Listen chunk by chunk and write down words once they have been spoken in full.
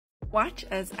Watch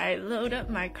as I load up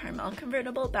my Carmel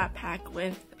Convertible Backpack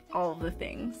with all the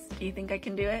things. Do you think I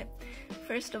can do it?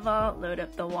 First of all, load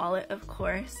up the wallet, of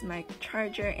course. My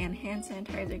charger and hand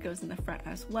sanitizer goes in the front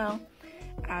as well.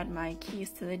 Add my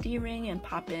keys to the D-ring and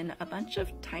pop in a bunch of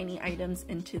tiny items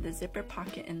into the zipper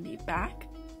pocket in the back.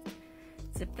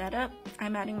 Zip that up.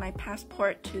 I'm adding my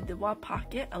passport to the wall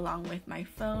pocket along with my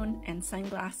phone and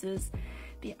sunglasses.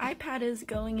 The iPad is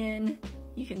going in.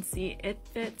 You can see it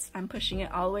fits. I'm pushing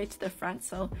it all the way to the front,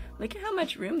 so look at how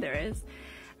much room there is.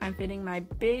 I'm fitting my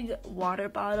big water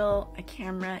bottle, a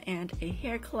camera, and a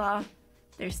hair claw.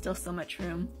 There's still so much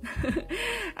room.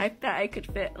 I bet I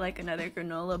could fit like another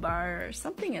granola bar or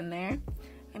something in there.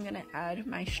 I'm gonna add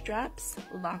my straps,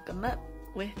 lock them up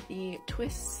with the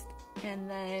twist, and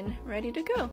then ready to go.